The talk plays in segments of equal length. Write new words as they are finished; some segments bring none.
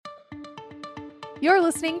You're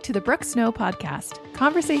listening to the Brooke Snow Podcast,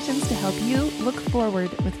 conversations to help you look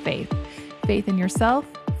forward with faith. Faith in yourself,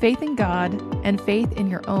 faith in God, and faith in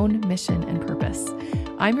your own mission and purpose.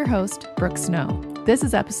 I'm your host, Brooke Snow. This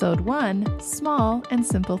is episode 1, Small and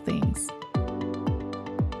Simple Things.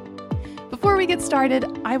 Before we get started,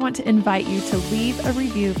 I want to invite you to leave a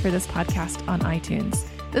review for this podcast on iTunes.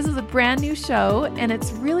 This is a brand new show, and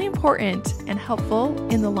it's really important and helpful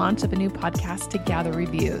in the launch of a new podcast to gather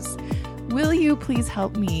reviews. Will you please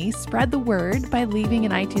help me spread the word by leaving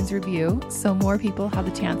an iTunes review so more people have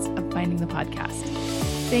the chance of finding the podcast?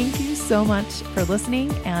 Thank you so much for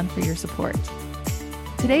listening and for your support.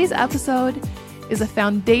 Today's episode is a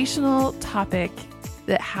foundational topic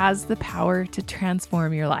that has the power to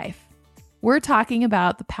transform your life. We're talking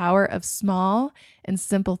about the power of small and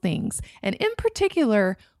simple things, and in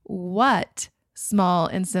particular, what small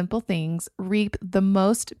and simple things reap the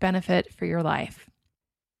most benefit for your life.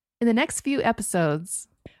 In the next few episodes,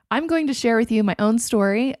 I'm going to share with you my own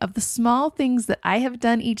story of the small things that I have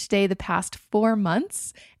done each day the past 4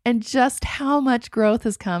 months and just how much growth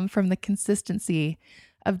has come from the consistency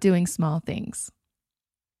of doing small things.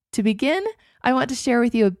 To begin, I want to share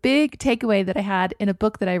with you a big takeaway that I had in a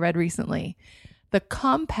book that I read recently, The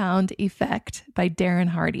Compound Effect by Darren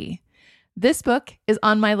Hardy. This book is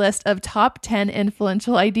on my list of top 10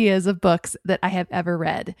 influential ideas of books that I have ever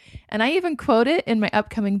read. And I even quote it in my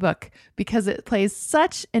upcoming book because it plays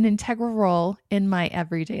such an integral role in my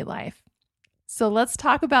everyday life. So let's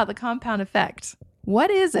talk about the compound effect. What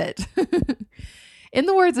is it? In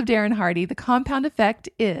the words of Darren Hardy, the compound effect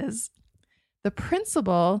is the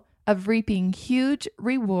principle of reaping huge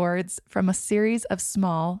rewards from a series of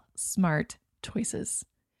small, smart choices.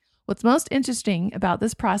 What's most interesting about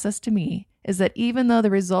this process to me is that even though the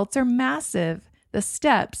results are massive, the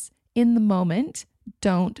steps in the moment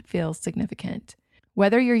don't feel significant.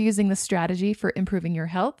 Whether you're using the strategy for improving your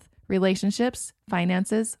health, relationships,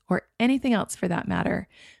 finances, or anything else for that matter,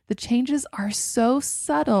 the changes are so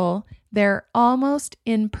subtle, they're almost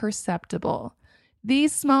imperceptible.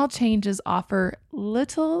 These small changes offer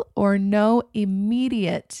little or no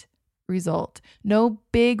immediate result, no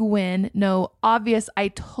big win, no obvious "I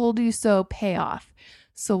told you so" payoff.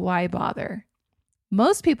 So why bother?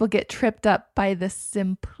 Most people get tripped up by the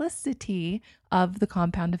simplicity of the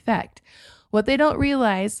compound effect. What they don't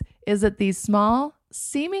realize is that these small,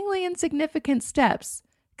 seemingly insignificant steps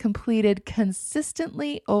completed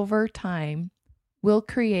consistently over time will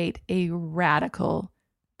create a radical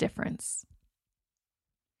difference.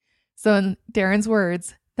 So in Darren's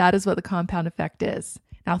words, that is what the compound effect is.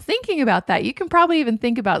 Now, thinking about that, you can probably even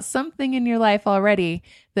think about something in your life already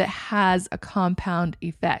that has a compound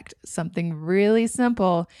effect, something really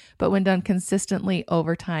simple, but when done consistently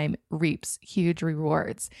over time, reaps huge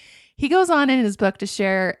rewards. He goes on in his book to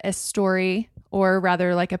share a story, or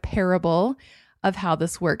rather like a parable, of how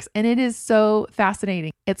this works. And it is so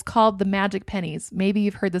fascinating. It's called the magic pennies. Maybe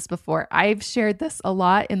you've heard this before. I've shared this a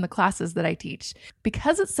lot in the classes that I teach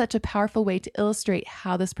because it's such a powerful way to illustrate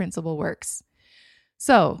how this principle works.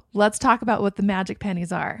 So let's talk about what the magic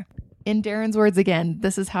pennies are. In Darren's words again,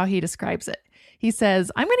 this is how he describes it. He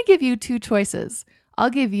says, I'm going to give you 2 choices. I'll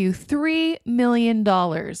give you $3 million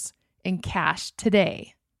in cash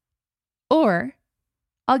today, or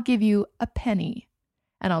I'll give you a penny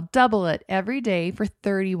and I'll double it every day for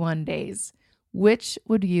 31 days. Which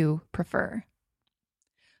would you prefer?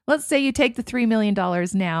 Let's say you take the $3 million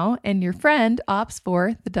now and your friend opts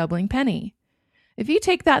for the doubling penny. If you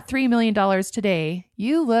take that $3 million today,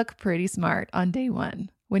 you look pretty smart on day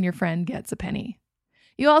 1 when your friend gets a penny.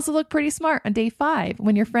 You also look pretty smart on day 5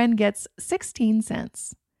 when your friend gets 16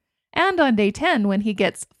 cents. And on day 10 when he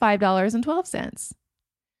gets $5.12.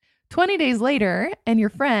 20 days later, and your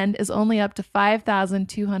friend is only up to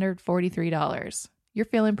 $5,243. You're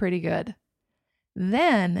feeling pretty good.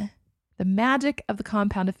 Then the magic of the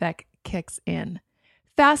compound effect kicks in.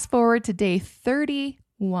 Fast forward to day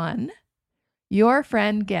 31. Your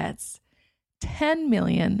friend gets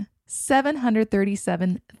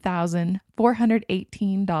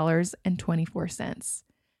 $10,737,418.24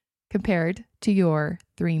 compared to your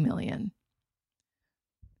 $3 million.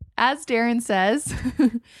 As Darren says,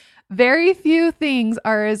 very few things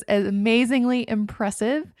are as amazingly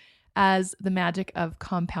impressive as the magic of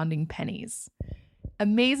compounding pennies.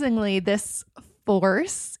 Amazingly, this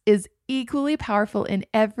force is equally powerful in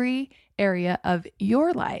every area of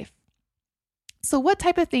your life. So what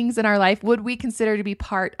type of things in our life would we consider to be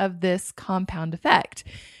part of this compound effect?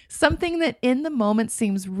 Something that in the moment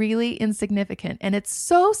seems really insignificant, and it's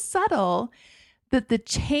so subtle that the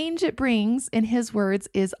change it brings, in his words,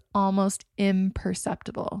 is almost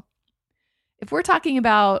imperceptible. If we're talking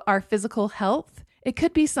about our physical health It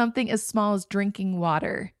could be something as small as drinking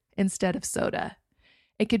water instead of soda.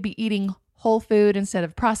 It could be eating whole food instead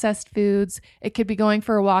of processed foods. It could be going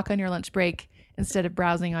for a walk on your lunch break instead of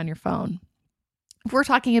browsing on your phone. If we're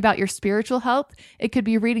talking about your spiritual health, it could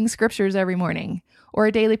be reading scriptures every morning or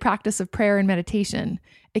a daily practice of prayer and meditation.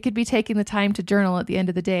 It could be taking the time to journal at the end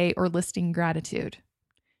of the day or listing gratitude.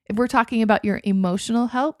 If we're talking about your emotional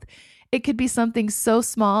health, it could be something so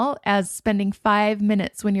small as spending 5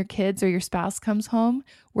 minutes when your kids or your spouse comes home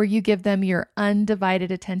where you give them your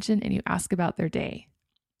undivided attention and you ask about their day.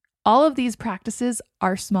 All of these practices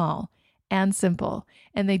are small and simple,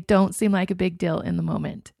 and they don't seem like a big deal in the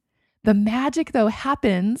moment. The magic, though,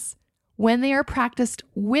 happens when they are practiced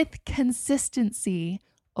with consistency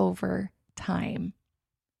over time.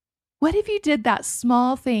 What if you did that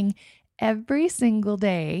small thing every single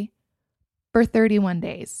day for 31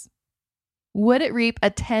 days? Would it reap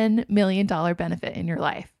a $10 million benefit in your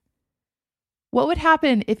life? What would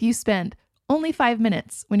happen if you spent only 5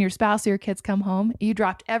 minutes when your spouse or your kids come home? You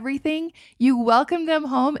dropped everything, you welcomed them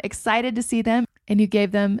home, excited to see them, and you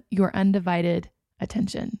gave them your undivided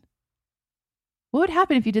attention. What would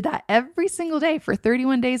happen if you did that every single day for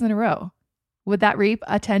 31 days in a row? Would that reap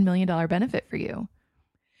a $10 million benefit for you?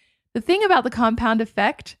 The thing about the compound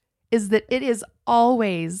effect is that it is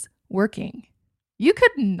always working. You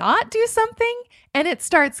could not do something and it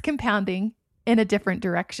starts compounding in a different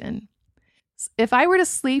direction. If I were to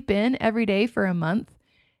sleep in every day for a month,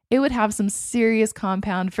 it would have some serious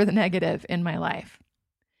compound for the negative in my life.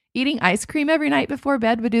 Eating ice cream every night before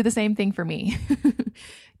bed would do the same thing for me.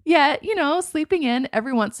 Yet, sleeping in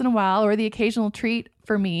every once in a while or the occasional treat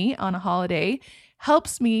for me on a holiday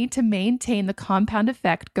helps me to maintain the compound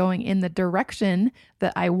effect going in the direction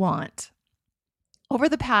that I want. Over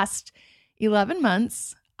the past 11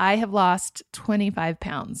 months, I have lost 25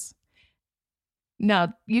 pounds.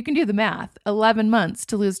 Now, you can do the math. 11 months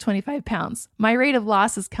to lose 25 pounds. My rate of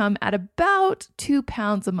loss has come at about 2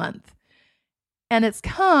 pounds a month. And it's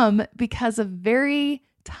come because of very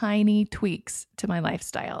tiny tweaks to my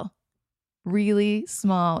lifestyle. Really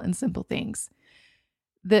small and simple things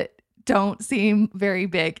that don't seem very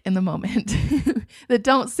big in the moment, that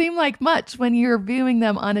don't seem like much when you're viewing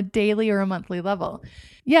them on a daily or a monthly level.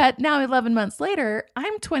 Yet now 11 months later,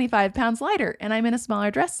 I'm 25 pounds lighter and I'm in a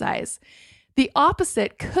smaller dress size. The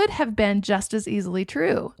opposite could have been just as easily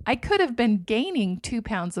true. I could have been gaining 2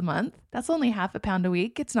 pounds a month. That's only half a pound a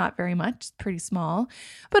week. It's not very much, it's pretty small.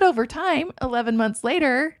 But over time, 11 months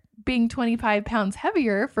later, being 25 pounds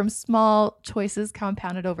heavier from small choices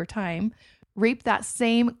compounded over time, reap that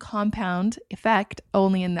same compound effect,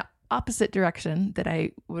 only in the opposite direction that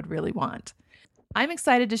I would really want. I'm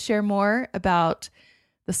excited to share more about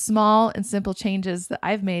the small and simple changes that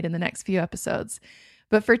I've made in the next few episodes.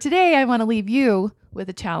 But for today, I want to leave you with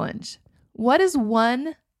a challenge. What is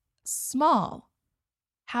one small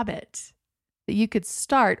habit that you could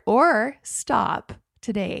start or stop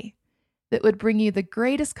today that would bring you the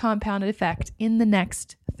greatest compounded effect in the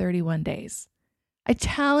next 31 days? I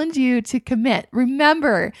challenge you to commit.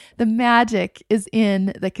 Remember, the magic is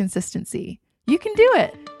in the consistency. You can do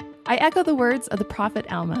it. I echo the words of the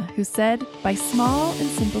prophet Alma, who said, "By small and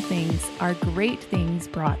simple things are great things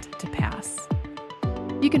brought to pass."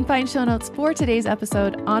 You can find show notes for today's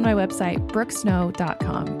episode on my website,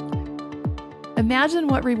 brookesnow.com. Imagine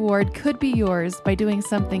what reward could be yours by doing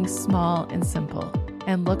something small and simple,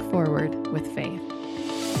 and look forward with faith.